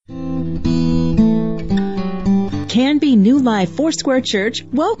Canby New Life Foursquare Church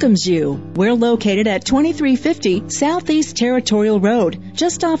welcomes you. We're located at 2350 Southeast Territorial Road,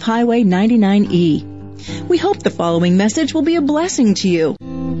 just off Highway 99E. We hope the following message will be a blessing to you.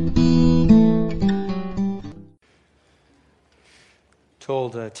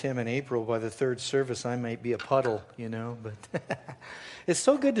 Told Tim and April by the third service I might be a puddle, but it's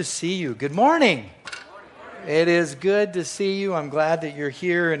so good to see you. Good morning. It is good to see you. I'm glad that you're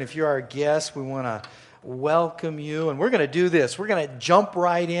here, and if you're our guest, we want to welcome you. And we're going to do this. We're going to jump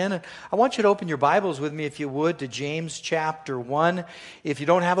right in. I want you to open your Bibles with me, if you would, to James chapter 1. If you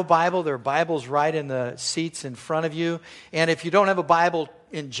don't have a Bible, there are Bibles right in the seats in front of you. And if you don't have a Bible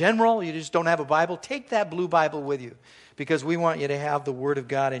in general, you just don't have a Bible, take that blue Bible with you, because we want you to have the Word of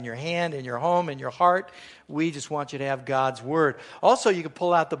God in your hand, in your home, in your heart. We just want you to have God's Word. Also, you can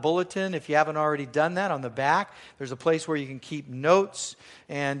pull out the bulletin if you haven't already done that. On the back, there's a place where you can keep notes.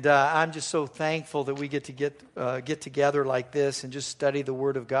 And I'm just so thankful that we get together like this and just study the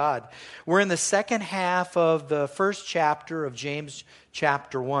Word of God. We're in the second half of the first chapter of James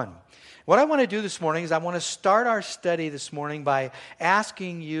chapter 1. What I want to do this morning is I want to start our study this morning by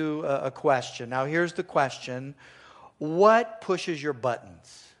asking you a question. Now, here's the question. What pushes your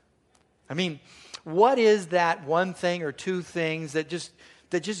buttons? I mean, what is that one thing or two things that just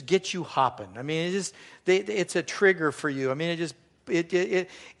gets you hopping? I mean, it's a trigger for you. I mean, it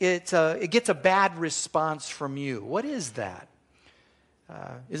gets a bad response from you. What is that?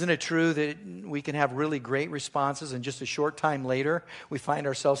 Isn't it true that we can have really great responses and just a short time later we find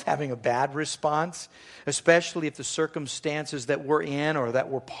ourselves having a bad response, especially if the circumstances that we're in or that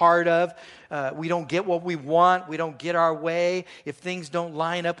we're part of, we don't get what we want, we don't get our way. If things don't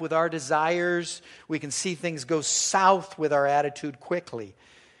line up with our desires, we can see things go south with our attitude quickly.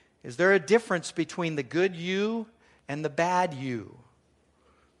 Is there a difference between the good you and the bad you?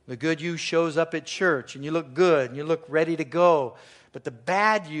 The good you shows up at church and you look good and you look ready to go. But the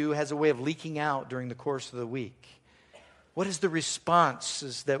bad you has a way of leaking out during the course of the week. What is the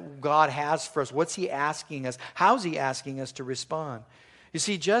responses that God has for us? What's He asking us? How's He asking us to respond? You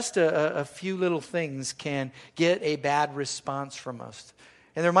see, just a few little things can get a bad response from us.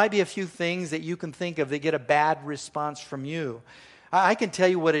 And there might be a few things that you can think of that get a bad response from you. I can tell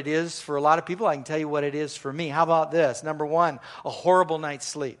you what it is for a lot of people. I can tell you what it is for me. How about this? Number one, a horrible night's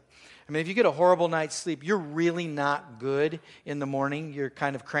sleep. I mean, if you get a horrible night's sleep, you're really not good in the morning. You're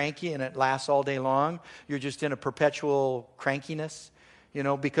kind of cranky and it lasts all day long. You're just in a perpetual crankiness,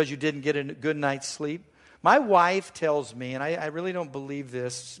 because you didn't get a good night's sleep. My wife tells me, and I really don't believe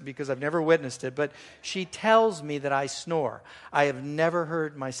this because I've never witnessed it, but she tells me that I snore. I have never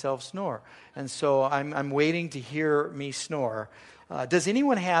heard myself snore. And so I'm waiting to hear me snore. Does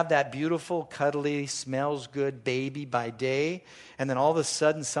anyone have that beautiful, cuddly, smells good baby by day, and then all of a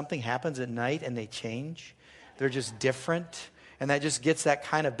sudden something happens at night and they change? They're just different, and that just gets that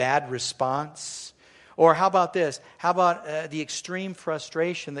kind of bad response. Or how about this? How about the extreme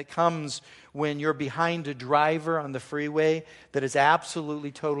frustration that comes when you're behind a driver on the freeway that is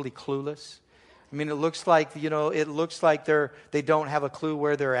absolutely, totally clueless? I mean, it looks like they don't have a clue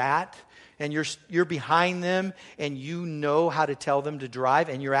where they're at. And you're behind them, and you know how to tell them to drive,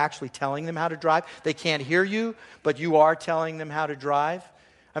 and you're actually telling them how to drive. They can't hear you, but you are telling them how to drive.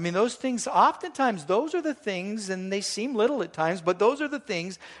 I mean, those things, oftentimes, those are the things, and they seem little at times, but those are the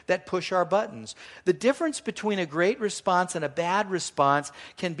things that push our buttons. The difference between a great response and a bad response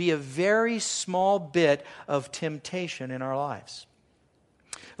can be a very small bit of temptation in our lives.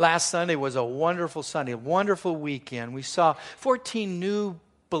 Last Sunday was a wonderful Sunday, a wonderful weekend. We saw 14 new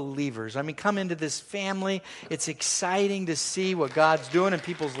believers. I mean, come into this family. It's exciting to see what God's doing in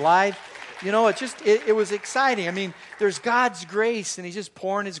people's lives. It was exciting. I mean, there's God's grace, and He's just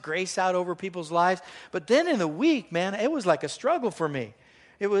pouring His grace out over people's lives. But then in the week, man, it was like a struggle for me.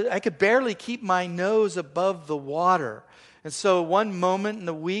 I could barely keep my nose above the water. And so one moment in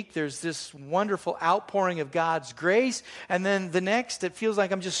the week, there's this wonderful outpouring of God's grace, and then the next, it feels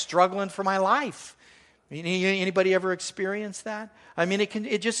like I'm just struggling for my life. Anybody ever experienced that? I mean,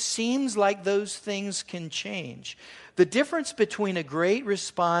 it just seems like those things can change. The difference between a great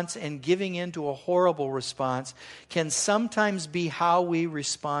response and giving in to a horrible response can sometimes be how we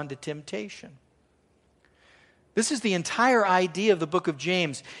respond to temptation. This is the entire idea of the book of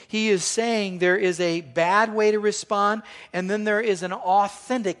James. He is saying there is a bad way to respond, and then there is an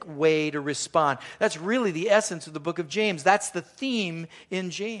authentic way to respond. That's really the essence of the book of James. That's the theme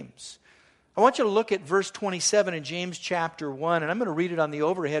in James. I want you to look at verse 27 in James chapter 1, and I'm going to read it on the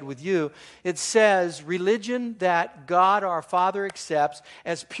overhead with you. It says, "Religion that God our Father accepts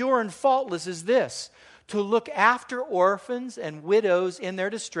as pure and faultless is this, to look after orphans and widows in their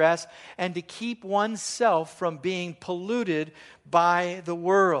distress, and to keep oneself from being polluted by the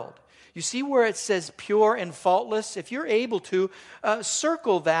world. You see where it says pure and faultless? If you're able to,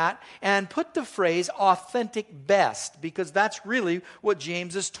 circle that and put the phrase authentic best, because that's really what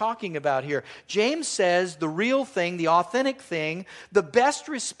James is talking about here. James says the real thing, the authentic thing, the best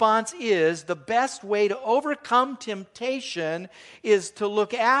response is, the best way to overcome temptation is to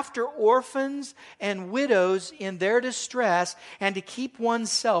look after orphans and widows in their distress and to keep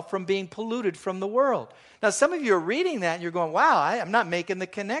oneself from being polluted from the world. Now, some of you are reading that and you're going, wow, I'm not making the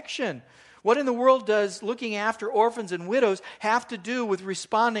connection. What in the world does looking after orphans and widows have to do with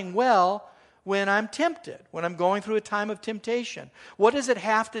responding well when I'm tempted, when I'm going through a time of temptation? What does it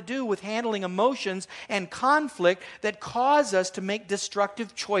have to do with handling emotions and conflict that cause us to make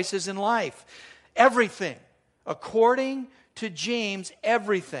destructive choices in life? Everything. According to James,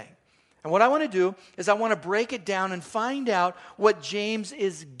 everything. And what I want to do is I want to break it down and find out what James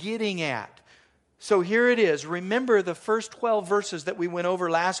is getting at. So here it is. Remember the first 12 verses that we went over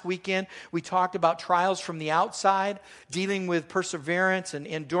last weekend. We talked about trials from the outside, dealing with perseverance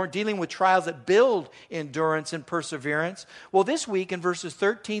and dealing with trials that build endurance and perseverance. Well, this week in verses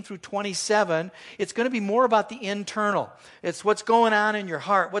 13 through 27, it's going to be more about the internal. It's what's going on in your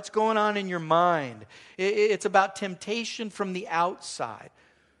heart, what's going on in your mind. It's about temptation from the outside.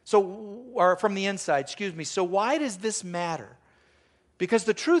 Or from the inside, excuse me. So why does this matter? Because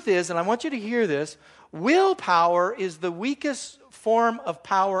the truth is, and I want you to hear this, willpower is the weakest form of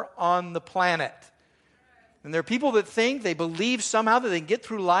power on the planet. And there are people that think, they believe somehow that they can get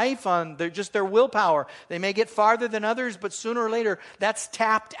through life on their willpower. They may get farther than others, but sooner or later, that's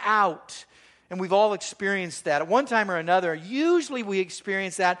tapped out. And we've all experienced that at one time or another. Usually we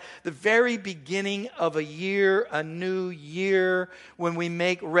experience that the very beginning of a year, a new year, when we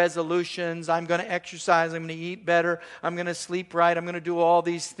make resolutions. I'm going to exercise, I'm going to eat better, I'm going to sleep right, I'm going to do all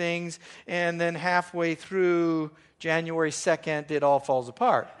these things. And then halfway through January 2nd, it all falls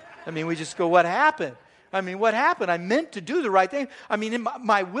apart. I mean, we just go, what happened? What happened? I meant to do the right thing.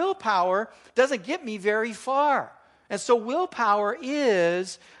 My willpower doesn't get me very far. And so willpower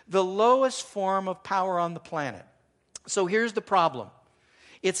is the lowest form of power on the planet. So here's the problem.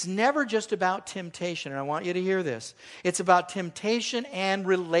 It's never just about temptation, and I want you to hear this. It's about temptation and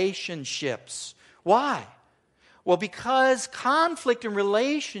relationships. Why? Well, because conflict in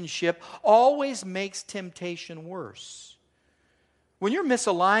relationship always makes temptation worse. When you're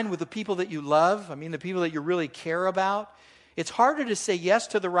misaligned with the people that you love, the people that you really care about, it's harder to say yes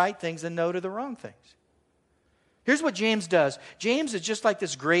to the right things than no to the wrong things. Here's what James does. James is just like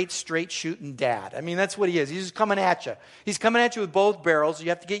this great straight-shooting dad. That's what he is. He's just coming at you. He's coming at you with both barrels. You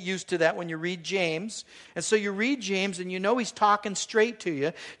have to get used to that when you read James. And so you read James and you know he's talking straight to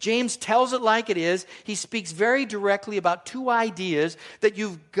you. James tells it like it is. He speaks very directly about two ideas that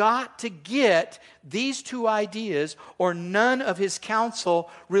you've got to get these two ideas or none of his counsel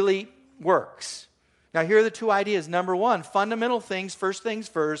really works. Now, here are the two ideas. Number one, fundamental things first.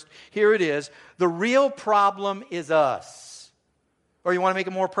 Here it is. The real problem is us. Or you want to make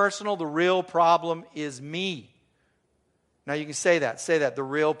it more personal? The real problem is me. Now, you can say that. Say that. The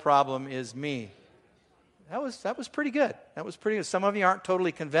real problem is me. That was pretty good. That was pretty good. Some of you aren't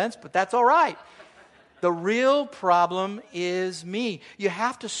totally convinced, but that's all right. The real problem is me. You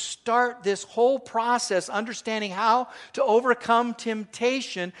have to start this whole process understanding how to overcome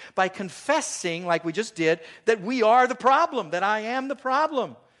temptation by confessing, like we just did, that we are the problem, that I am the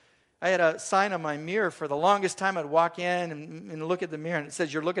problem. I had a sign on my mirror for the longest time. I'd walk in and look at the mirror, and it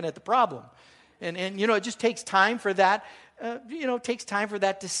says, "You're looking at the problem." And it just takes time for that. Takes time for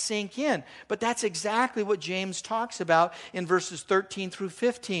that to sink in. But that's exactly what James talks about in verses 13 through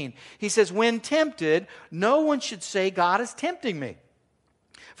 15. He says, when tempted, no one should say, God is tempting me.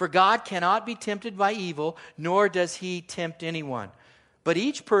 For God cannot be tempted by evil, nor does he tempt anyone. But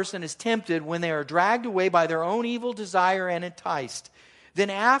each person is tempted when they are dragged away by their own evil desire and enticed. Then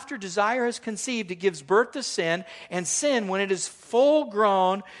after desire is conceived, it gives birth to sin, and sin, when it is full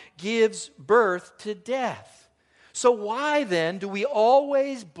grown, gives birth to death. So why then do we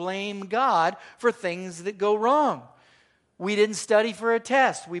always blame God for things that go wrong? We didn't study for a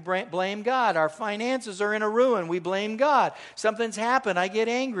test. We blame God. Our finances are in a ruin. We blame God. Something's happened. I get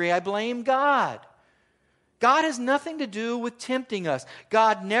angry. I blame God. God has nothing to do with tempting us.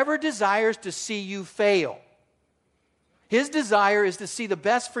 God never desires to see you fail. His desire is to see the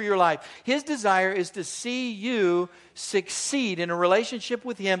best for your life. His desire is to see you succeed in a relationship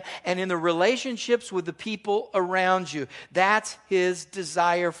with Him and in the relationships with the people around you. That's His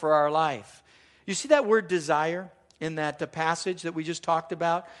desire for our life. You see that word desire in that passage that we just talked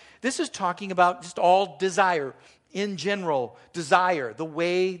about? This is talking about just all desire, in general, desire, the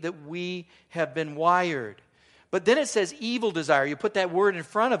way that we have been wired. But then it says evil desire. You put that word in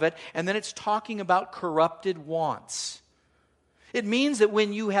front of it, and then it's talking about corrupted wants. It means that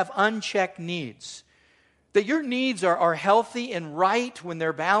when you have unchecked needs, that your needs are healthy and right when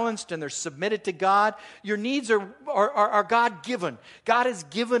they're balanced and they're submitted to God. Your needs are God-given. God has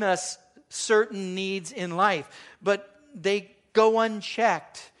given us certain needs in life, but they go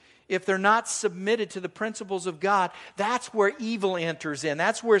unchecked. If they're not submitted to the principles of God, that's where evil enters in.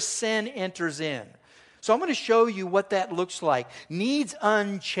 That's where sin enters in. So I'm going to show you what that looks like. Needs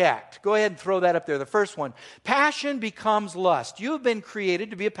unchecked. Go ahead and throw that up there. The first one. Passion becomes lust. You have been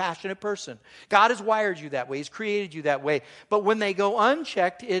created to be a passionate person. God has wired you that way. He's created you that way. But when they go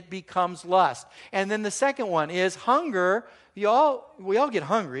unchecked, it becomes lust. And then the second one is hunger. We all get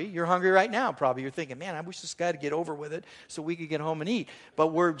hungry. You're hungry right now probably. You're thinking, man, I wish this guy to get over with it so we could get home and eat. But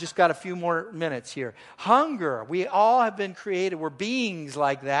we're just got a few more minutes here. Hunger. We all have been created. We're beings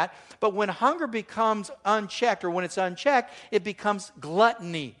like that. But when hunger becomes unchecked, or when it's unchecked, it becomes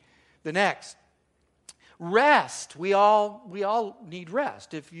gluttony. The next. Rest. We all need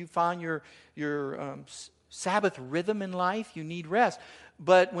rest. If you find your Sabbath rhythm in life, you need rest.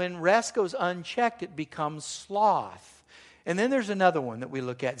 But when rest goes unchecked, it becomes sloth. And then there's another one that we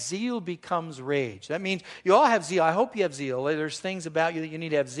look at. Zeal becomes rage. That means you all have zeal. I hope you have zeal. There's things about you that you need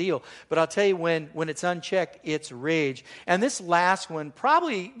to have zeal. But I'll tell you, when it's unchecked, it's rage. And this last one,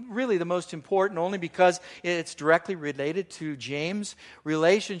 probably really the most important, only because it's directly related to James.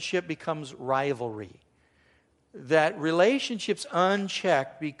 Relationship becomes rivalry. That relationships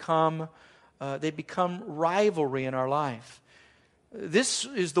unchecked become rivalry in our life. This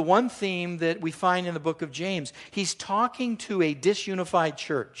is the one theme that we find in the book of James. He's talking to a disunified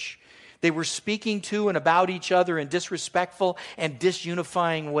church. They were speaking to and about each other in disrespectful and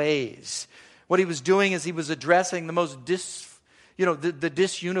disunifying ways. What he was doing is he was addressing the most the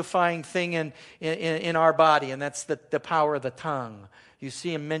disunifying thing in our body, and that's the power of the tongue. You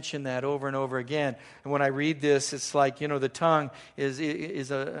see him mention that over and over again. And when I read this, it's like, the tongue is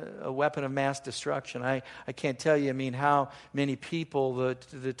a weapon of mass destruction. I can't tell you, how many people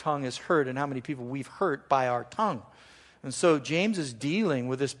the tongue has hurt and how many people we've hurt by our tongue. And so James is dealing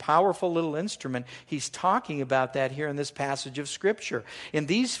with this powerful little instrument. He's talking about that here in this passage of Scripture. In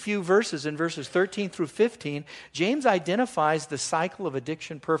these few verses, in verses 13 through 15, James identifies the cycle of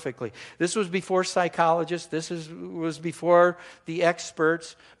addiction perfectly. This was before psychologists. This was before the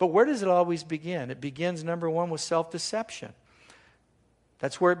experts. But where does it always begin? It begins, number one, with self-deception.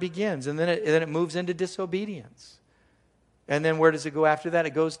 That's where it begins. And then it moves into disobedience. And then where does it go after that?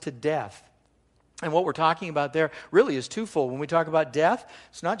 It goes to death. And what we're talking about there really is twofold. When we talk about death,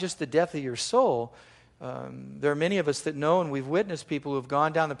 it's not just the death of your soul. There are many of us that know, and we've witnessed people who have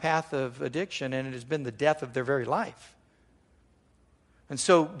gone down the path of addiction, and it has been the death of their very life. And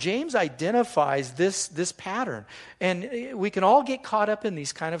so James identifies this pattern. And we can all get caught up in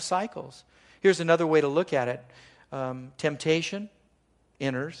these kind of cycles. Here's another way to look at it. Temptation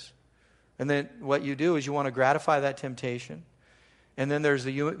enters. And then what you do is you want to gratify that temptation. And then there's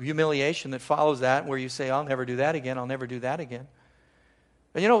the humiliation that follows that, where you say, I'll never do that again, I'll never do that again.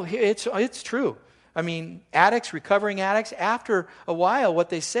 And it's true. Addicts, recovering addicts, after a while, what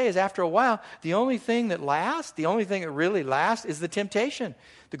they say is after a while, the only thing that really lasts is the temptation.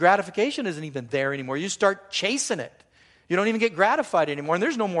 The gratification isn't even there anymore. You start chasing it. You don't even get gratified anymore, and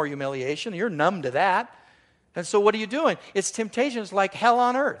there's no more humiliation. You're numb to that. And so what are you doing? It's temptation. It's like hell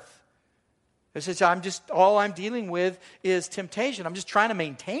on earth. It says, all I'm dealing with is temptation. I'm just trying to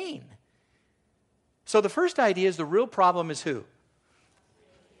maintain. So the first idea is the real problem is who?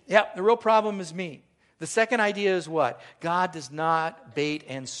 Yeah, the real problem is me. The second idea is what? God does not bait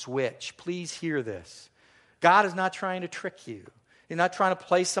and switch. Please hear this. God is not trying to trick you. He's not trying to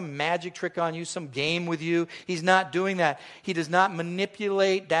play some magic trick on you, some game with you. He's not doing that. He does not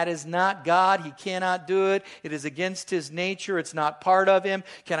manipulate. That is not God. He cannot do it. It is against His nature. It's not part of Him.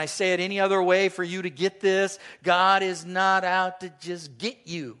 Can I say it any other way for you to get this? God is not out to just get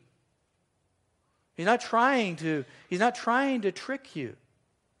you. He's not trying to trick you.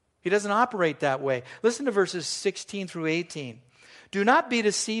 He doesn't operate that way. Listen to verses 16 through 18. Do not be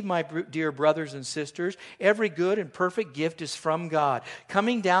deceived, my dear brothers and sisters. Every good and perfect gift is from God,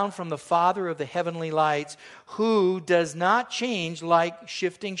 coming down from the Father of the heavenly lights, who does not change like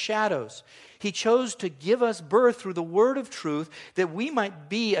shifting shadows. He chose to give us birth through the word of truth, that we might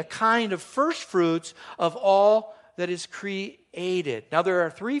be a kind of first fruits of all that is created. Now, there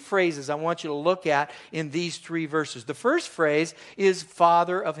are three phrases I want you to look at in these three verses. The first phrase is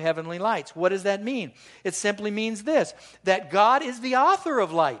Father of heavenly lights. What does that mean? It simply means this, that God is the author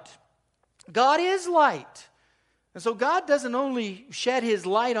of light. God is light. And so God doesn't only shed His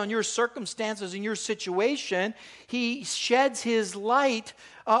light on your circumstances and your situation, He sheds His light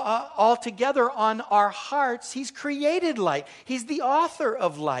altogether on our hearts. He's created light. He's the author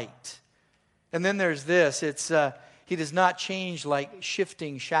of light. And then there's this, He does not change like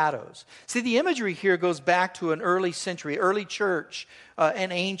shifting shadows. See, the imagery here goes back to an early century, early church,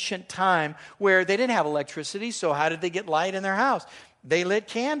 an ancient time where they didn't have electricity, so how did they get light in their house? They lit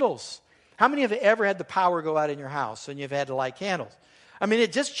candles. How many of you ever had the power go out in your house and you've had to light candles? I mean,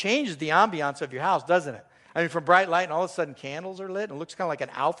 it just changes the ambiance of your house, doesn't it? I mean, from bright light and all of a sudden candles are lit and it looks kind of like an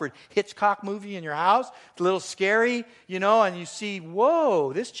Alfred Hitchcock movie in your house. It's a little scary, and you see,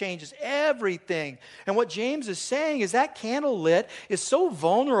 whoa, this changes everything. And what James is saying is that candle lit is so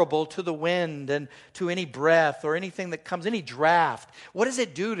vulnerable to the wind and to any breath or anything that comes, any draft. What does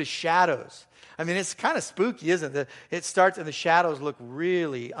it do to shadows? I mean, it's kind of spooky, isn't it? It starts and the shadows look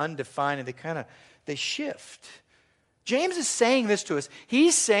really undefined and they shift. James is saying this to us.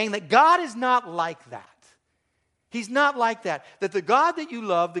 He's saying that God is not like that. He's not like that. That the God that you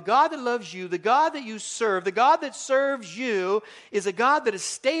love, the God that loves you, the God that you serve, the God that serves you is a God that is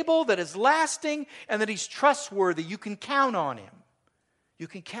stable, that is lasting, and that He's trustworthy. You can count on Him. You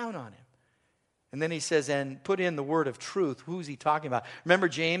can count on Him. And then he says, and put in the word of truth. Who's he talking about? Remember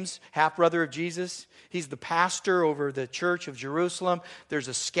James, half-brother of Jesus? He's the pastor over the church of Jerusalem. There's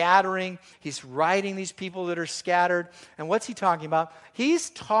a scattering. He's writing these people that are scattered. And what's he talking about? He's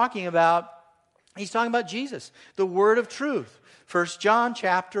talking about Jesus, the word of truth. 1 John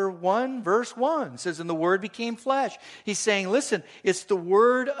chapter 1, verse 1 says, and the word became flesh. He's saying, listen, it's the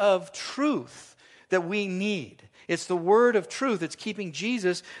word of truth that we need. It's the word of truth. It's keeping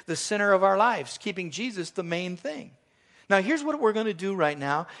Jesus the center of our lives, keeping Jesus the main thing. Now, here's what we're going to do right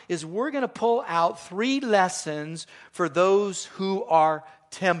now, is we're going to pull out 3 lessons for those who are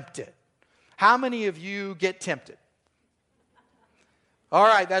tempted. How many of you get tempted? All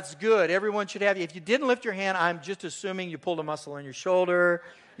right, that's good. Everyone should have you. If you didn't lift your hand, I'm just assuming you pulled a muscle in your shoulder.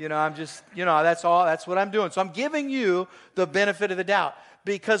 That's all. That's what I'm doing. So I'm giving you the benefit of the doubt.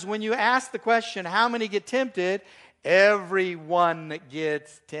 Because when you ask the question, how many get tempted? Everyone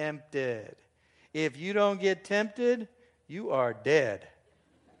gets tempted. If you don't get tempted, you are dead.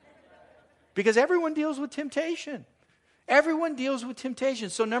 Because everyone deals with temptation. Everyone deals with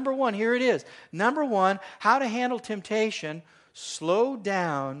temptation. So number 1, here it is. Number 1, how to handle temptation. Slow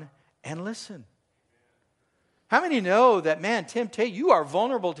down and listen. How many know that, you are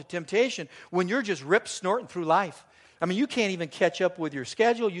vulnerable to temptation when you're just snorting through life? I mean, you can't even catch up with your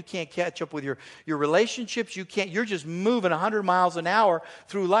schedule. You can't catch up with your relationships. You're just moving 100 miles an hour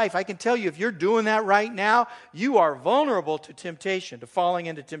through life. I can tell you, if you're doing that right now, you are vulnerable to temptation, to falling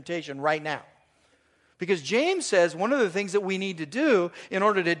into temptation right now. Because James says one of the things that we need to do in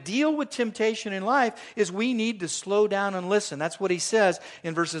order to deal with temptation in life is we need to slow down and listen. That's what he says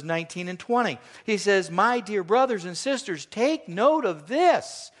in verses 19 and 20. He says, my dear brothers and sisters, take note of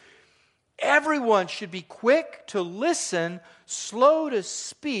this. Everyone should be quick to listen, slow to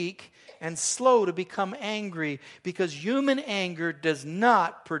speak, and slow to become angry, because human anger does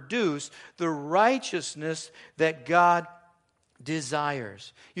not produce the righteousness that God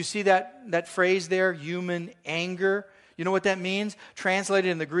desires. You see that phrase there, human anger? You know what that means? Translated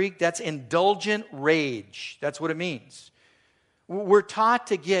in the Greek, that's indulgent rage. That's what it means. We're taught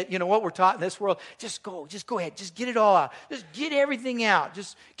to get, what we're taught in this world, just go ahead, just get it all out. Just get everything out.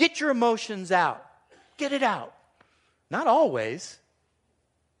 Just get your emotions out. Get it out. Not always.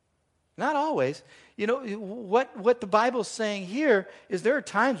 Not always. What the Bible's saying here is there are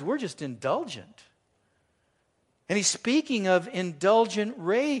times we're just indulgent. And he's speaking of indulgent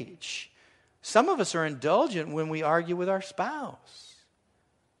rage. Some of us are indulgent when we argue with our spouse.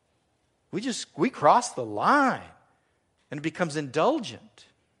 We cross the line. And it becomes indulgent.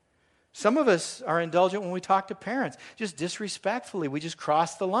 Some of us are indulgent when we talk to parents. Just disrespectfully, we just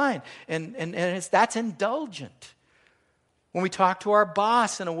cross the line. And that's indulgent. When we talk to our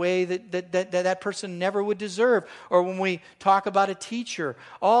boss in a way that person never would deserve. Or when we talk about a teacher.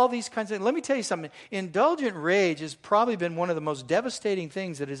 All these kinds of things. Let me tell you something. Indulgent rage has probably been one of the most devastating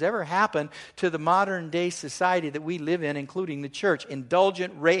things that has ever happened to the modern day society that we live in, including the church.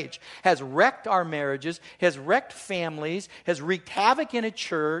 Indulgent rage has wrecked our marriages, has wrecked families, has wreaked havoc in a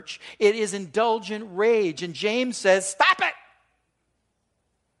church. It is indulgent rage. And James says, stop it!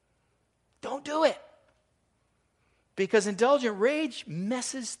 Don't do it. Because indulgent rage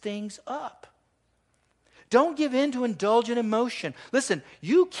messes things up. Don't give in to indulgent emotion. Listen,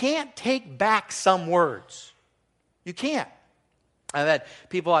 you can't take back some words. You can't. I've had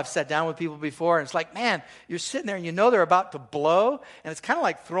people, I've sat down with people before, and it's like, man, you're sitting there and you know they're about to blow, and it's kind of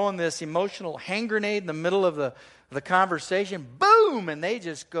like throwing this emotional hand grenade in the middle of the conversation. Boom! And they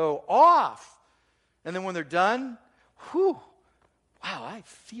just go off. And then when they're done, whew, wow, I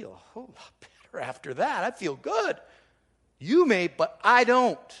feel a whole lot better after that. I feel good. You may, but I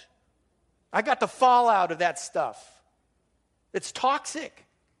don't. I got the fallout of that stuff. It's toxic.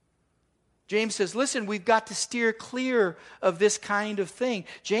 James says, listen, we've got to steer clear of this kind of thing.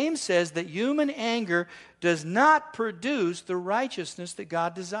 James says that human anger does not produce the righteousness that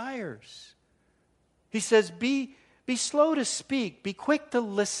God desires. He says, be slow to speak, be quick to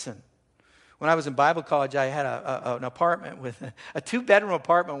listen. When I was in Bible college, I had an apartment with a 2-bedroom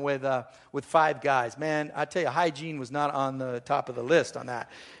apartment with 5 guys. Man, I tell you, hygiene was not on the top of the list on that.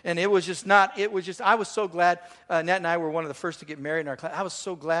 And I was so glad. Nat and I were one of the first to get married in our class. I was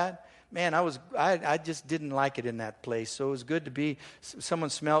so glad. Man, I just didn't like it in that place. So it was good to be,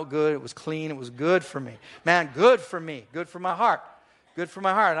 someone smelled good. It was clean. It was good for me. Man, good for me. Good for my heart. Good for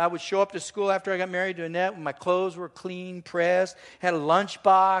my heart. And I would show up to school after I got married to Annette when my clothes were clean, pressed, had a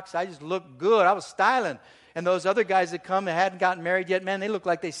lunchbox. I just looked good. I was styling. And those other guys that come that hadn't gotten married yet, man, they look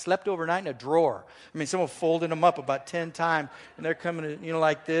like they slept overnight in a drawer. I mean, someone folded them up about 10 times, and they're coming,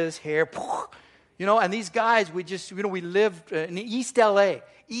 like this, hair, and these guys, we lived in East L.A.,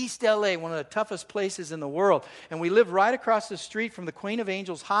 one of the toughest places in the world. And we lived right across the street from the Queen of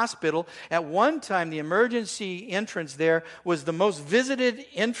Angels Hospital. At one time, the emergency entrance there was the most visited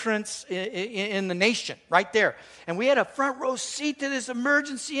entrance in the nation, right there. And we had a front row seat to this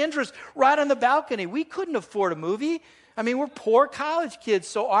emergency entrance right on the balcony. We couldn't afford a movie. I mean, we're poor college kids,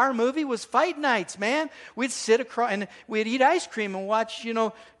 so our movie was fight nights, man. We'd sit across, and we'd eat ice cream and watch,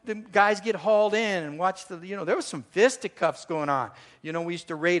 the guys get hauled in and watch there was some fisticuffs going on. We used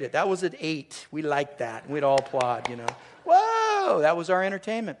to rate it. That was at 8. We liked that. And we'd all applaud, Whoa! That was our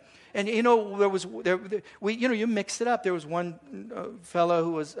entertainment. And, you mix it up. There was one fellow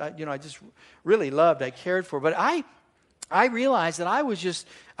who was, I just really loved, I cared for. But I realized that I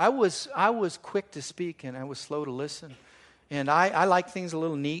was quick to speak and I was slow to listen. And I like things a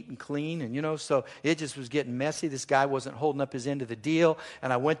little neat and clean. And, so it just was getting messy. This guy wasn't holding up his end of the deal.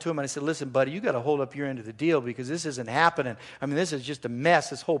 And I went to him and I said, listen, buddy, you got to hold up your end of the deal because this isn't happening. I mean, this is just a mess.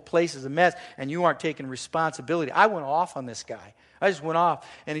 This whole place is a mess. And you aren't taking responsibility. I went off on this guy. I just went off.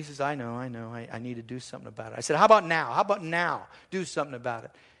 And he says, I know. I need to do something about it. I said, how about now? How about now? Do something about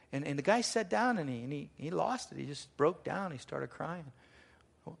it. And the guy sat down and he lost it. He just broke down. He started crying.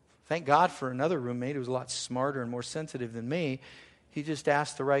 Well, thank God for another roommate who was a lot smarter and more sensitive than me. He just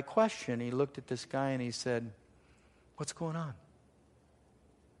asked the right question. He looked at this guy and he said, what's going on?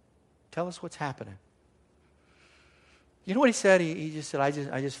 Tell us what's happening. You know what he said? He just said, I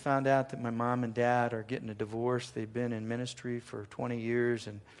just found out that my mom and dad are getting a divorce. They've been in ministry for 20 years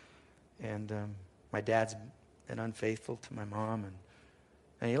and my dad's been unfaithful to my mom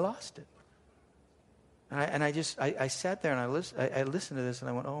and he lost it. And I sat there and I listened to this and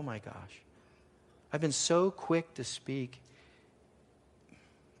I went, oh my gosh. I've been so quick to speak.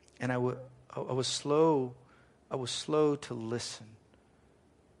 And I was slow to listen.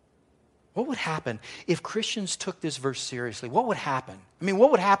 What would happen if Christians took this verse seriously? What would happen? I mean,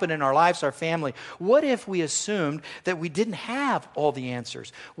 what would happen in our lives, our family? What if we assumed that we didn't have all the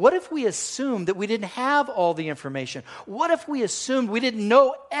answers? What if we assumed that we didn't have all the information? What if we assumed we didn't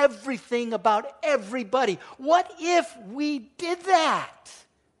know everything about everybody? What if we did that?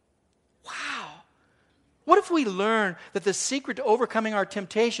 Wow. What if we learned that the secret to overcoming our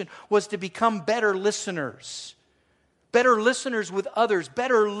temptation was to become better listeners? Better listeners with others,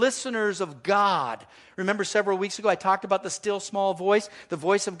 better listeners of God. Remember several weeks ago I talked about the still small voice, the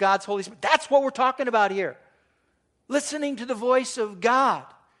voice of God's Holy Spirit. That's what we're talking about here. Listening to the voice of God.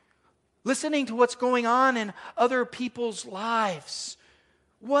 Listening to what's going on in other people's lives.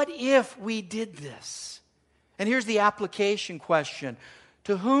 What if we did this? And here's the application question.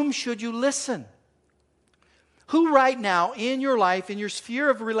 To whom should you listen? Who right now in your life, in your sphere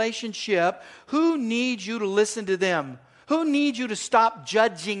of relationship, who needs you to listen to them? Who needs you to stop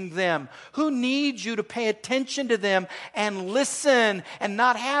judging them? Who needs you to pay attention to them and listen and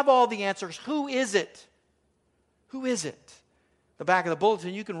not have all the answers? Who is it? Who is it? The back of the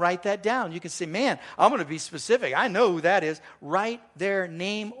bulletin, you can write that down. You can say, man, I'm going to be specific. I know who that is. Write their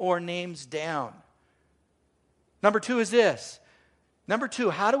name or names down. Number 2 is this. Number 2,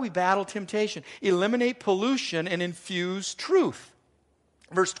 how do we battle temptation? Eliminate pollution and infuse truth.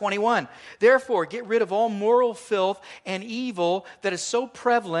 Verse 21, therefore get rid of all moral filth and evil that is so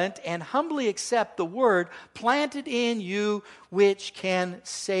prevalent, and humbly accept the word planted in you, which can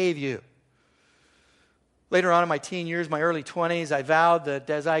save you. Later on in my teen years, my early 20s, I vowed that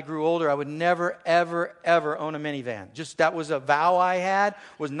as I grew older, I would never, ever, ever own a minivan. Just that was a vow I had,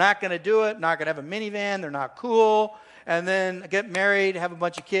 was not going to do it, not going to have a minivan, they're not cool. And then I get married, have a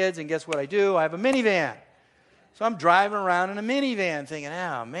bunch of kids, and guess what I do? I have a minivan. So I'm driving around in a minivan thinking,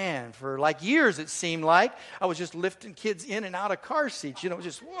 oh man, for like years it seemed like I was just lifting kids in and out of car seats,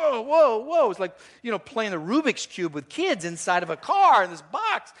 just whoa, whoa, whoa. It's like, playing the Rubik's Cube with kids inside of a car in this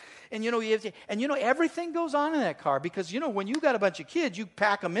box. And everything goes on in that car because, when you got a bunch of kids, you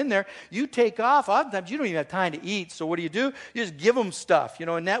pack them in there, you take off. Oftentimes you don't even have time to eat. So what do? You just give them stuff,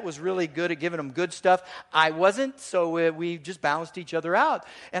 and that was really good at giving them good stuff. I wasn't, so we just balanced each other out.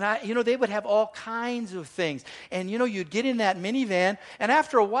 And they would have all kinds of things. And, you'd get in that minivan, and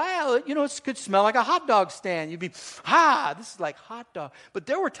after a while, it could smell like a hot dog stand. You'd be, this is like hot dog. But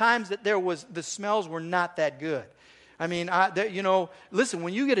there were times that the smells were not that good. I mean, listen,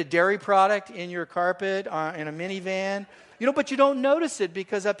 when you get a dairy product in your carpet in a minivan, but you don't notice it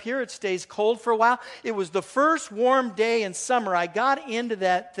because up here it stays cold for a while. It was the first warm day in summer. I got into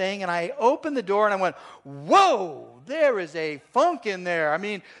that thing and I opened the door and I went, whoa, there is a funk in there. I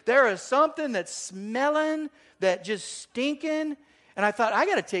mean, there is something that's smelling, that just stinking. And I thought, I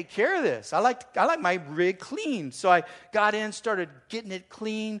got to take care of this. I like my rig clean. So I got in, started getting it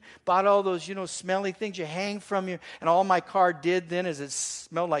clean, bought all those, smelly things you hang from you. And all my car did then is it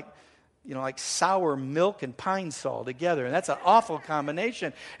smelled like sour milk and pine sol together. And that's an awful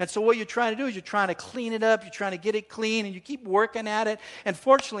combination. And so what you're trying to do is you're trying to clean it up. You're trying to get it clean, and you keep working at it. And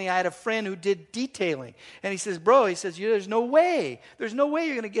fortunately, I had a friend who did detailing. And he says, there's no way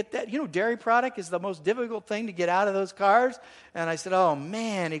you're going to get that. Dairy product is the most difficult thing to get out of those cars. And I said, oh,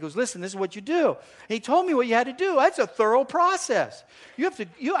 man. He goes, listen, this is what you do. And he told me what you had to do. That's a thorough process. You have to,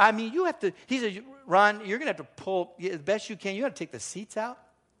 he said, Ron, you're going to have to pull, as best you can, you got to take the seats out.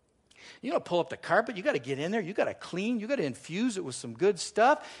 You got to pull up the carpet. You got to get in there. You got to clean. You got to infuse it with some good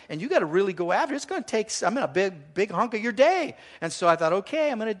stuff. And you got to really go after it. It's going to take, a big hunk of your day. And so I thought, okay,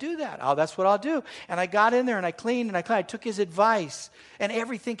 I'm going to do that. Oh, that's what I'll do. And I got in there and I cleaned and I took his advice. And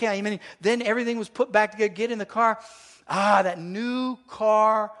everything came. Then everything was put back together. Get in the car. That new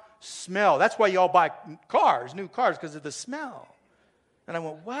car smell. That's why you all buy new cars, because of the smell. And I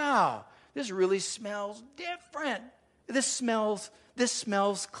went, wow, this really smells different. This smells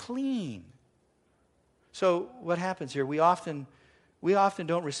clean. So what happens here? We often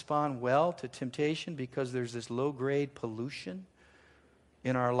don't respond well to temptation because there's this low-grade pollution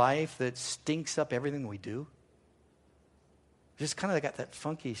in our life that stinks up everything we do. Just kind of got that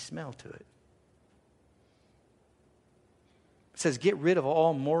funky smell to it. It says, get rid of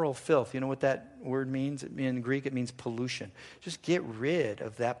all moral filth. You know what that word means? In Greek, it means pollution. Just get rid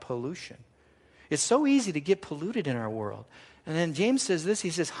of that pollution. It's so easy to get polluted in our world. And then James says this,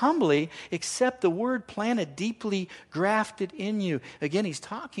 he says, humbly accept the word planted, deeply grafted in you. Again, he's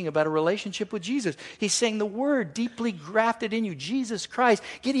talking about a relationship with Jesus. He's saying the word deeply grafted in you, Jesus Christ.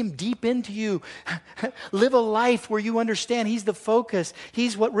 Get him deep into you. Live a life where you understand he's the focus.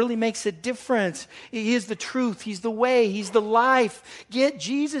 He's what really makes a difference. He is the truth. He's the way. He's the life. Get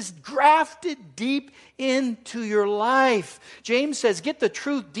Jesus grafted deep into your life. James says, get the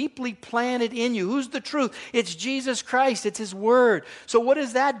truth deeply planted in you. Who's the truth? It's Jesus Christ. It's his word. So what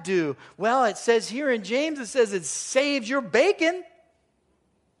does that do? Well, it says here in James, it says it saves your bacon.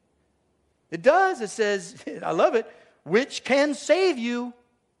 It does. It says, I love it, which can save you.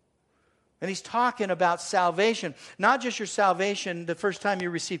 And he's talking about salvation. Not just your salvation the first time you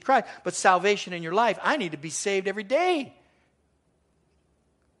receive Christ, but salvation in your life. I need to be saved every day.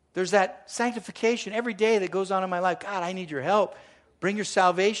 There's that sanctification every day that goes on in my life. God, I need your help. Bring your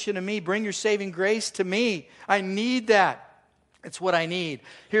salvation to me. Bring your saving grace to me. I need that. It's what I need.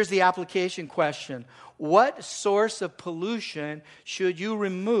 Here's the application question. What source of pollution should you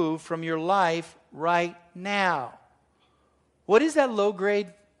remove from your life right now? What is that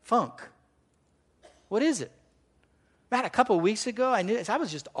low-grade funk? What is it? Man, a couple of weeks ago, I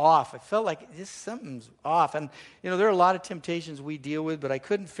was just off. I felt like something's off. And, there are a lot of temptations we deal with, but I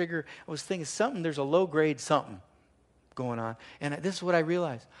couldn't figure. I was thinking there's a low-grade something going on. And this is what I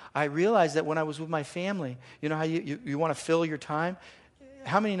realized. I realized that when I was with my family, you know how you want to fill your time?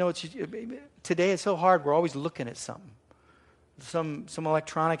 How many know today it's so hard, we're always looking at something. Some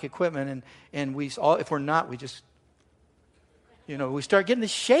electronic equipment, and we all, if we're not, we just, we start getting the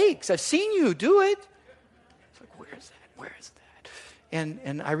shakes. I've seen you do it. It's like, where is that? Where is that?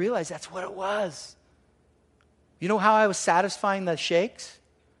 And I realized that's what it was. You know how I was satisfying the shakes?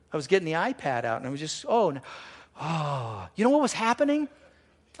 I was getting the iPad out, and I was just, you know what was happening?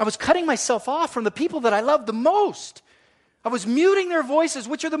 I was cutting myself off from the people that I love the most. I was muting their voices,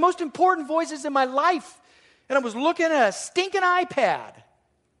 which are the most important voices in my life. And I was looking at a stinking iPad.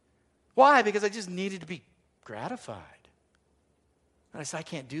 Why? Because I just needed to be gratified. And I said, I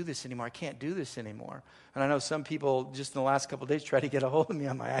can't do this anymore. I can't do this anymore. And I know some people just in the last couple of days tried to get a hold of me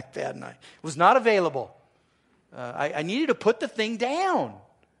on my iPad, and I was not available. I needed to put the thing down.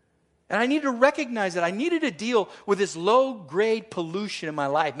 And I needed to recognize that I needed to deal with this low-grade pollution in my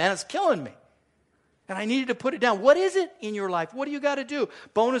life. Man, it's killing me. And I needed to put it down. What is it in your life? What do you got to do?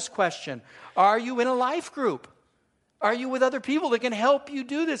 Bonus question. Are you in a life group? Are you with other people that can help you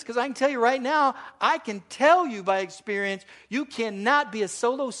do this? Because I can tell you right now, I can tell you by experience, you cannot be a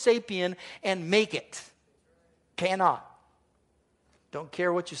solo sapien and make it. Cannot. Don't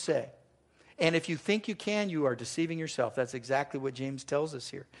care what you say. And if you think you can, you are deceiving yourself. That's exactly what James tells us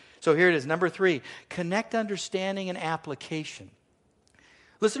here. So here it is, number 3, connect understanding and application.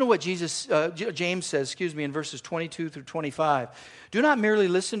 Listen to what James says, in verses 22 through 25. Do not merely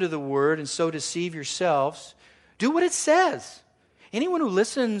listen to the word and so deceive yourselves. Do what it says. Anyone who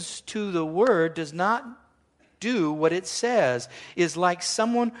listens to the word does not do what it says is like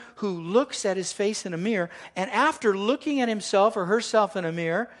someone who looks at his face in a mirror and after looking at himself or herself in a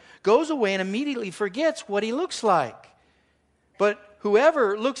mirror, goes away and immediately forgets what he looks like. But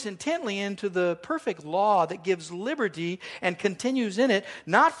whoever looks intently into the perfect law that gives liberty and continues in it,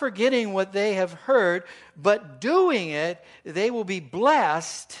 not forgetting what they have heard, but doing it, they will be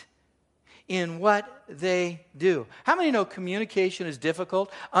blessed in what they do. How many know communication is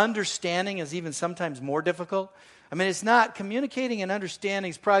difficult? Understanding is even sometimes more difficult. I mean, it's not, communicating and understanding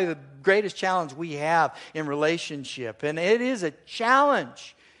is probably the greatest challenge we have in relationship. And it is a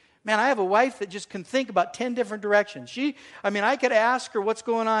challenge. Man, I have a wife that just can think about 10 different directions. I could ask her what's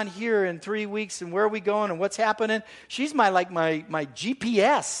going on here in 3 weeks and where are we going and what's happening. She's my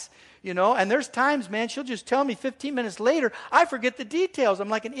GPS, and there's times, man, she'll just tell me 15 minutes later, I forget the details. I'm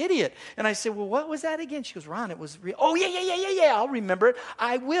like an idiot. And I say, well, what was that again? She goes, Ron, it was, yeah, I'll remember it.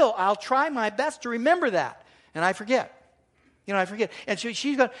 I will. I'll try my best to remember that. And I forget. I forget. And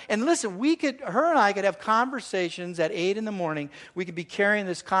she's got, and listen, her and I could have conversations at 8 in the morning. We could be carrying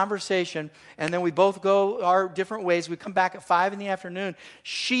this conversation, and then we both go our different ways. We come back at 5 in the afternoon.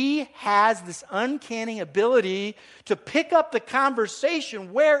 She has this uncanny ability to pick up the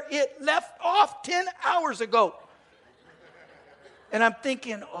conversation where it left off 10 hours ago. And I'm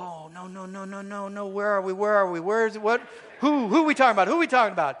thinking, oh, no, where are we? Where is it? What? Who are we talking about? Who are we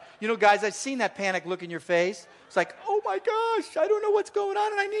talking about? Guys, I've seen that panic look in your face. It's like, oh my gosh, I don't know what's going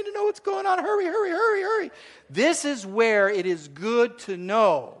on, and I need to know what's going on. Hurry. This is where it is good to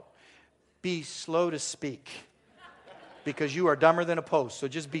know. Be slow to speak. Because you are dumber than a post. So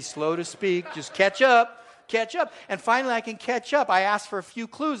just be slow to speak. Just catch up. And finally, I can catch up. I ask for a few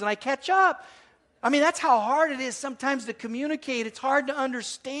clues, and I catch up. That's how hard it is sometimes to communicate. It's hard to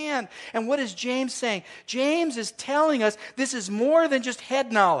understand. And what is James saying? James is telling us this is more than just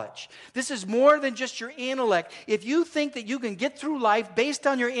head knowledge. This is more than just your intellect. If you think that you can get through life based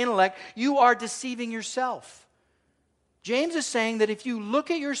on your intellect, you are deceiving yourself. James is saying that if you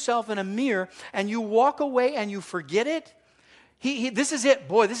look at yourself in a mirror and you walk away and you forget it, this is it.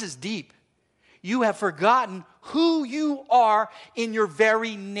 Boy, this is deep. You have forgotten who you are in your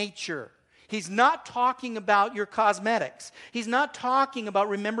very nature. He's not talking about your cosmetics. He's not talking about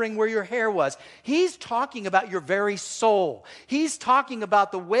remembering where your hair was. He's talking about your very soul. He's talking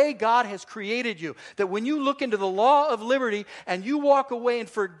about the way God has created you. That when you look into the law of liberty and you walk away and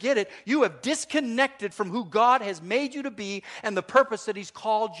forget it, you have disconnected from who God has made you to be and the purpose that He's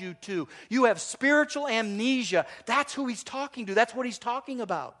called you to. You have spiritual amnesia. That's who He's talking to. That's what He's talking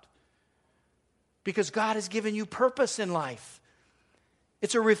about. Because God has given you purpose in life.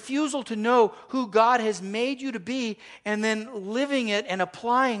 It's a refusal to know who God has made you to be and then living it and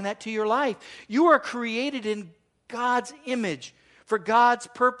applying that to your life. You are created in God's image for God's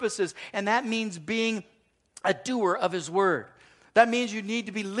purposes, and that means being a doer of His Word. That means you need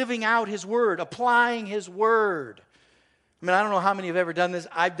to be living out His Word, applying His Word. I don't know how many have ever done this.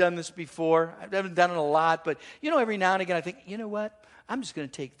 I've done this before. I haven't done it a lot, but every now and again I think, you know what? I'm just going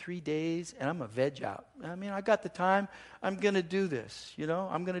to take 3 days and I'm going to veg out. I got the time. I'm going to do this.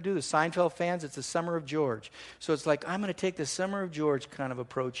 I'm going to do this. Seinfeld fans, it's the Summer of George. So it's like, I'm going to take the Summer of George kind of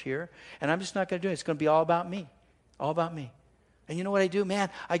approach here, and I'm just not going to do it. It's going to be all about me. All about me. And you know what I do? Man,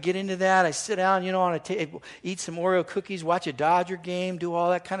 I get into that. I sit down, on a table, eat some Oreo cookies, watch a Dodger game, do all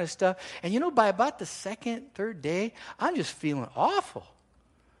that kind of stuff. And by about the second, third day, I'm just feeling awful.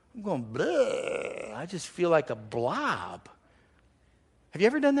 I'm going, bleh. I just feel like a blob. Have you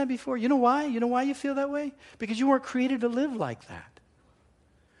ever done that before? You know why? You know why you feel that way? Because you weren't created to live like that.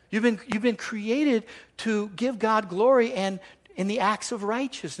 You've been created to give God glory and in the acts of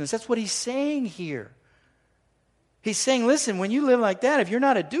righteousness. That's what he's saying here. He's saying, listen, when you live like that, if you're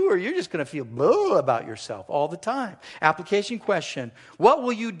not a doer, you're just going to feel blah about yourself all the time. Application question, what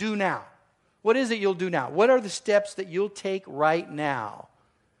will you do now? What is it you'll do now? What are the steps that you'll take right now?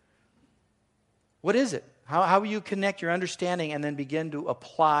 What is it? How will you connect your understanding and then begin to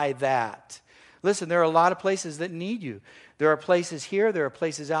apply that? Listen, there are a lot of places that need you. There are places here. There are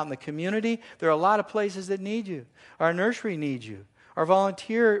places out in the community. There are a lot of places that need you. Our nursery needs you. Our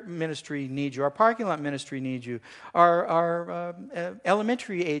volunteer ministry needs you. Our parking lot ministry needs you. Our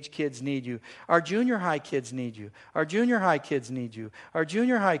elementary age kids need you. Our junior high kids need you. Our junior high kids need you. Our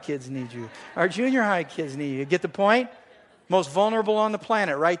junior high kids need you. Our junior high kids need you. Get the point? Most vulnerable on the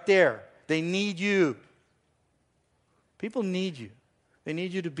planet right there. They need you. People need you. They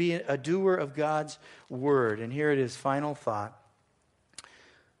need you to be a doer of God's word. And here it is, final thought.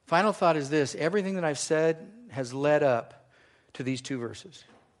 Final thought is this. Everything that I've said has led up to these two verses.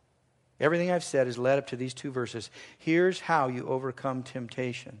 Everything I've said has led up to these two verses. Here's how you overcome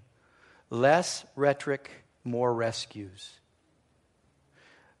temptation. Less rhetoric, more rescues.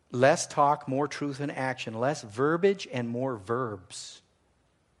 Less talk, more truth and action. Less verbiage and more verbs.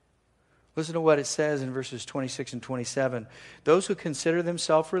 Listen to what it says in verses 26 and 27. Those who consider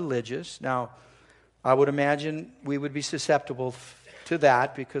themselves religious. Now, I would imagine we would be susceptible to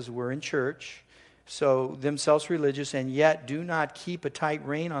that because we're in church. So, themselves religious and yet do not keep a tight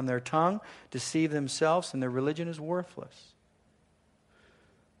rein on their tongue, deceive themselves, and their religion is worthless.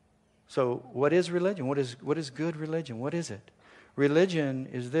 So, what is religion? What is good religion? What is it? Religion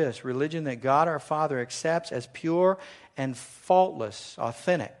is this. Religion that God our Father accepts as pure and faultless,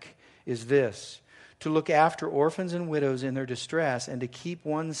 authentic, is this: to look after orphans and widows in their distress and to keep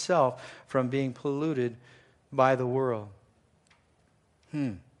oneself from being polluted by the world.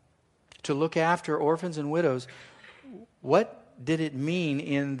 To look after orphans and widows. What did it mean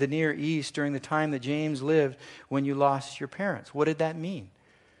in the Near East during the time that James lived when you lost your parents? What did that mean?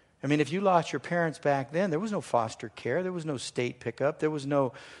 I mean, if you lost your parents back then, there was no foster care. There was no state pickup. There was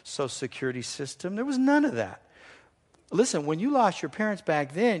no Social Security system. There was none of that. Listen, when you lost your parents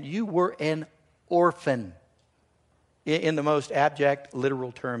back then, you were an orphan. In the most abject,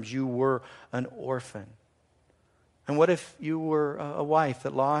 literal terms, you were an orphan. And what if you were a wife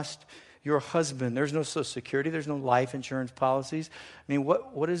that lost your husband? There's no Social Security. There's no life insurance policies. I mean,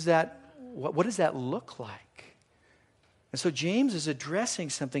 what does that look like? And so James is addressing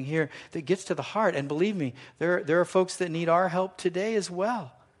something here that gets to the heart. And believe me, there are folks that need our help today as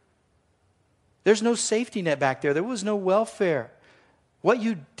well. There's no safety net back there. There was no welfare. What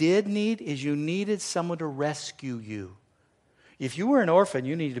you did need is you needed someone to rescue you. If you were an orphan,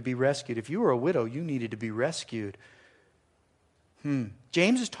 you needed to be rescued. If you were a widow, you needed to be rescued.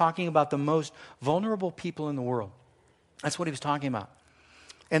 James is talking about the most vulnerable people in the world. That's what he was talking about.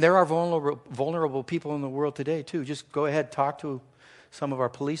 And there are vulnerable people in the world today, too. Just go ahead, talk to some of our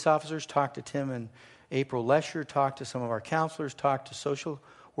police officers, talk to Tim and April Lesher, talk to some of our counselors, talk to social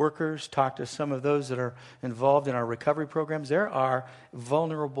workers, talk to some of those that are involved in our recovery programs. There are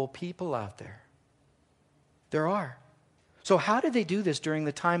vulnerable people out there. There are. So how did they do this during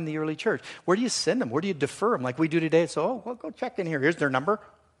the time of the early church? Where do you send them? Where do you defer them like we do today? So, well, go check in here. Here's their number.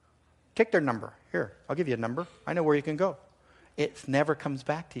 Take their number. Here, I'll give you a number. I know where you can go. It never comes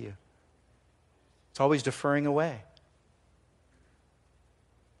back to you. It's always deferring away.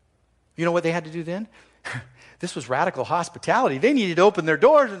 You know what they had to do then? This was radical hospitality. They needed to open their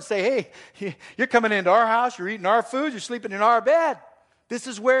doors and say, hey, you're coming into our house, you're eating our food, you're sleeping in our bed. This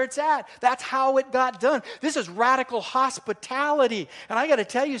is where it's at. That's how it got done. This is radical hospitality. And I got to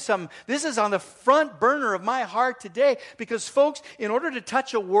tell you something. This is on the front burner of my heart today because, folks, in order to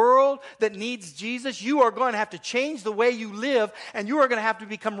touch a world that needs Jesus, you are going to have to change the way you live, and you are going to have to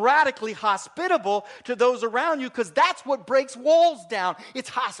become radically hospitable to those around you because that's what breaks walls down. It's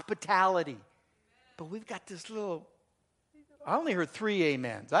hospitality. But we've got this little, I only heard 3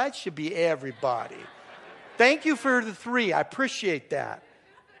 amens. That should be everybody. Thank you for the 3. I appreciate that.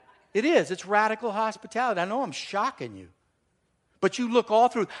 It is. It's radical hospitality. I know I'm shocking you. But you look all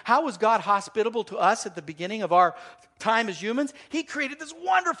through. How was God hospitable to us at the beginning of our time as humans? He created this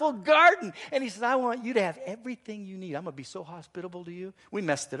wonderful garden. And he says, I want you to have everything you need. I'm going to be so hospitable to you. We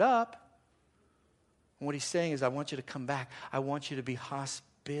messed it up. And what he's saying is, I want you to come back. I want you to be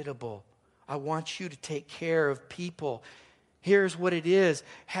hospitable. I want you to take care of people. Here's what it is.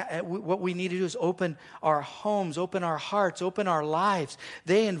 What we need to do is open our homes, open our hearts, open our lives.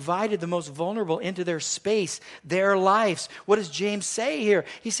 They invited the most vulnerable into their space, their lives. What does James say here?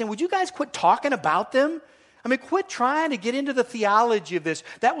 He's saying, would you guys quit talking about them? I mean, quit trying to get into the theology of this.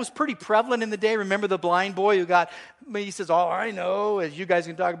 That was pretty prevalent in the day. Remember the blind boy he says, oh, I know, as you guys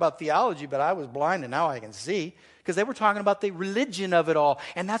can talk about theology, but I was blind and now I can see. Because they were talking about the religion of it all.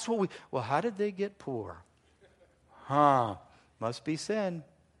 And that's what how did they get poor? Must be sin.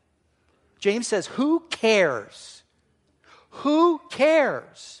 James says, who cares? Who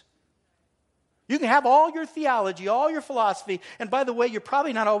cares? You can have all your theology, all your philosophy, and by the way, you're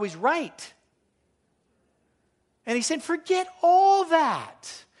probably not always right. And he said, forget all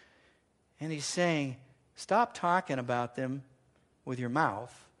that. And he's saying, stop talking about them with your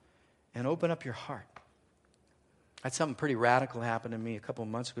mouth and open up your heart. I had something pretty radical happen to me a couple of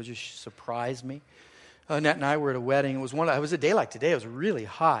months ago, just surprised me. Annette and I were at a wedding. It was a day like today. It was really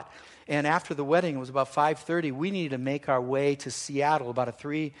hot. And after the wedding, it was about 5:30. We needed to make our way to Seattle, about a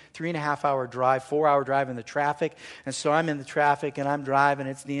 3.5 hour drive, 4-hour drive in the traffic. And so I'm in the traffic and I'm driving.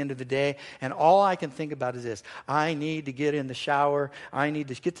 It's the end of the day. And all I can think about is this. I need to get in the shower. I need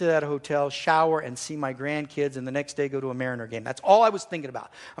to get to that hotel, shower, and see my grandkids, and the next day go to a Mariner game. That's all I was thinking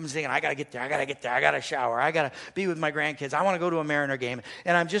about. I'm just thinking, I got to get there. I got to shower. I got to be with my grandkids. I want to go to a Mariner game.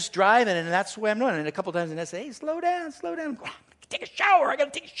 And I'm just driving, and that's the way I'm doing. And a couple times, and I say, hey, slow down. I'm going, take a shower. I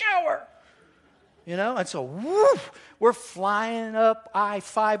got to take a shower. And so, woof, we're flying up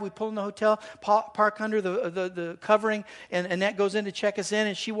I-5. We pull in the hotel, park under the covering, and Annette goes in to check us in,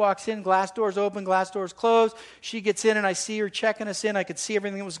 and she walks in, glass doors open, glass doors closed. She gets in, and I see her checking us in. I could see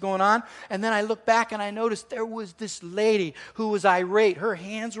everything that was going on. And then I look back, and I noticed there was this lady who was irate. Her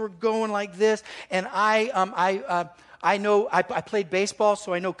hands were going like this, and I know, I played baseball,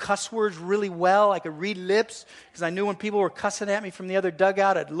 so I know cuss words really well. I could read lips, because I knew when people were cussing at me from the other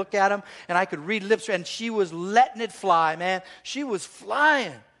dugout, I'd look at them, and I could read lips, and she was letting it fly, man. She was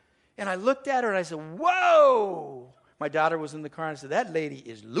flying. And I looked at her, and I said, whoa. My daughter was in the car, and I said, that lady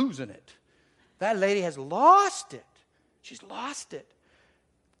is losing it. That lady has lost it. She's lost it.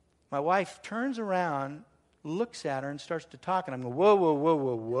 My wife turns around, looks at her, and starts to talk, and I'm going, whoa, whoa, whoa,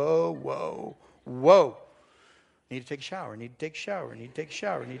 whoa, whoa, whoa, whoa. Need to take a shower, need to take a shower, need to take a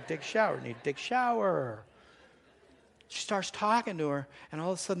shower, need to take a shower, need to take a shower. She starts talking to her, and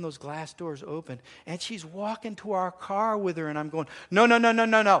all of a sudden those glass doors open, and she's walking to our car with her, and I'm going, no. Need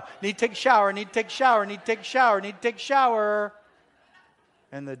to take a shower, need to take a shower, need to take a shower, need to take a shower.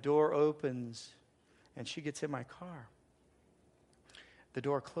 And the door opens, and she gets in my car. The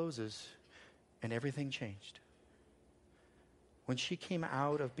door closes, and everything changed. When she came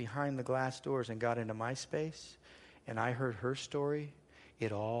out of behind the glass doors and got into my space, and I heard her story,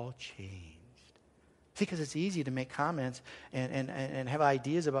 it all changed. Because it's easy to make comments and have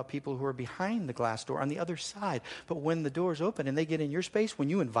ideas about people who are behind the glass door on the other side. But when the doors open and they get in your space, when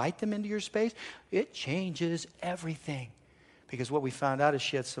you invite them into your space, it changes everything. Because what we found out is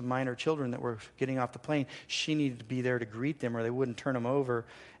she had some minor children that were getting off the plane. She needed to be there to greet them or they wouldn't turn them over.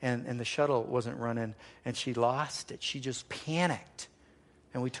 And the shuttle wasn't running. And she lost it. She just panicked.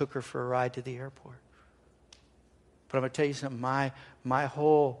 And we took her for a ride to the airport. But I'm going to tell you something. My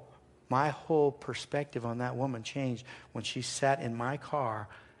whole perspective on that woman changed when she sat in my car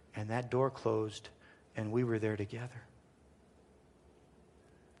and that door closed and we were there together.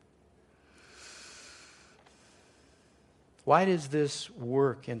 Why does this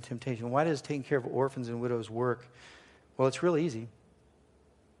work in temptation? Why does taking care of orphans and widows work? Well, it's real easy.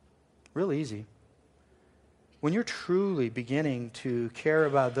 Real easy. When you're truly beginning to care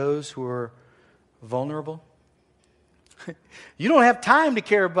about those who are vulnerable, you don't have time to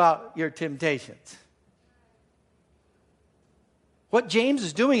care about your temptations. What James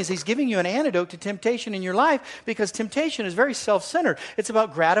is doing is he's giving you an antidote to temptation in your life, because temptation is very self-centered. It's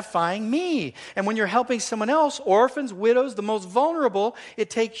about gratifying me. And when you're helping someone else, orphans, widows, the most vulnerable, it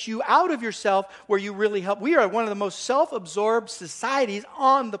takes you out of yourself where you really help. We are one of the most self-absorbed societies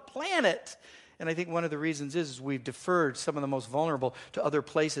on the planet. And I think one of the reasons is we've deferred some of the most vulnerable to other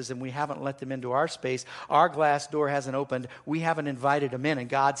places and we haven't let them into our space. Our glass door hasn't opened. We haven't invited them in. And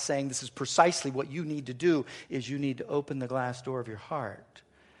God's saying this is precisely what you need to do, is you need to open the glass door of your heart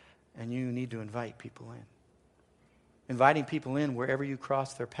and you need to invite people in. Inviting people in wherever you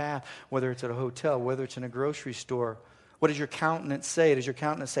cross their path, whether it's at a hotel, whether it's in a grocery store. What does your countenance say? Does your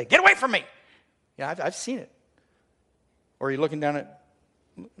countenance say, get away from me? Yeah, I've seen it. Or you're looking down at...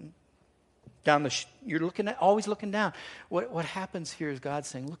 you're always looking down. What happens here is God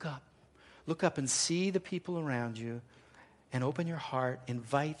saying, look up and see the people around you and open your heart.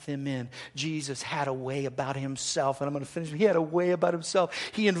 Invite them in. Jesus had a way about himself, and I'm going to finish. He had a way about himself.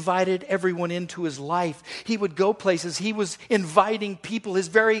 He invited everyone into his life. He would go places. He was inviting people. His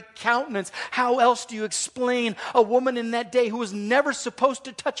very countenance. How else do you explain a woman in that day who was never supposed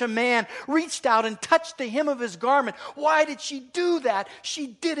to touch a man, reached out and touched the hem of his garment? Why did she do that? She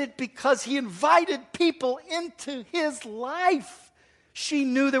did it because he invited people into his life. She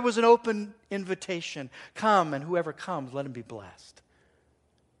knew there was an open invitation. Come, and whoever comes, let him be blessed.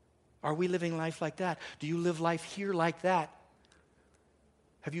 Are we living life like that? Do you live life here like that?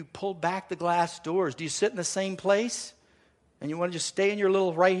 Have you pulled back the glass doors? Do you sit in the same place? And you want to just stay in your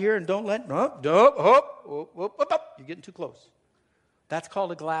little right here and don't let, you're getting too close. That's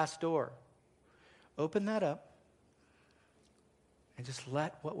called a glass door. Open that up and just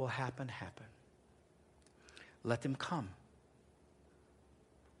let what will happen, happen. Let them come.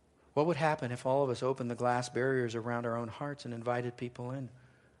 What would happen if all of us opened the glass barriers around our own hearts and invited people in?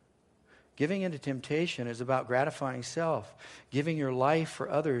 Giving into temptation is about gratifying self. Giving your life for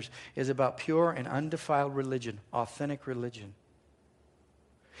others is about pure and undefiled religion, authentic religion.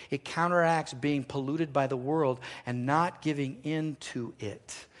 It counteracts being polluted by the world and not giving in to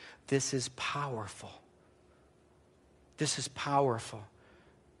it. This is powerful. This is powerful.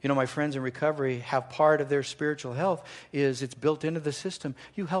 You know, my friends in recovery have part of their spiritual health is it's built into the system.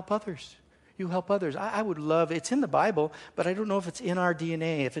 You help others. You help others. I would love, it's in the Bible, but I don't know if it's in our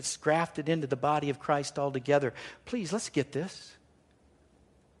DNA, if it's grafted into the body of Christ altogether. Please, let's get this.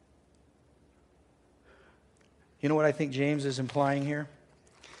 You know what I think James is implying here?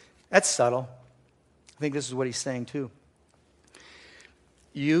 That's subtle. I think this is what he's saying too.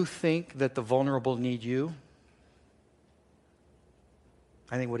 You think that the vulnerable need you?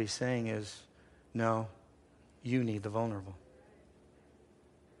 I think what he's saying is, no, you need the vulnerable.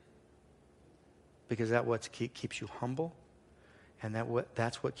 Because that's what keeps you humble, and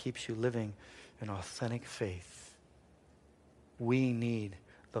that's what keeps you living an authentic faith. We need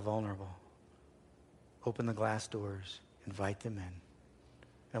the vulnerable. Open the glass doors, invite them in,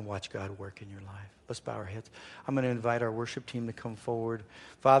 and watch God work in your life. Let's bow our heads. I'm going to invite our worship team to come forward.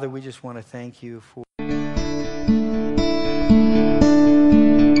 Father, we just want to thank you for...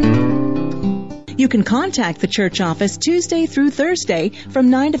 You can contact the church office Tuesday through Thursday from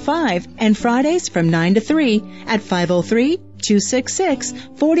 9 to 5 and Fridays from 9 to 3 at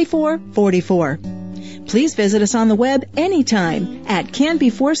 503-266-4444. Please visit us on the web anytime at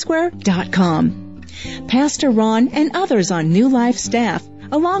canbyfoursquare.com. Pastor Ron and others on New Life staff,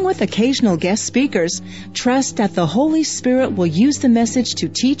 along with occasional guest speakers, trust that the Holy Spirit will use the message to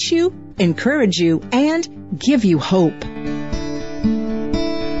teach you, encourage you, and give you hope.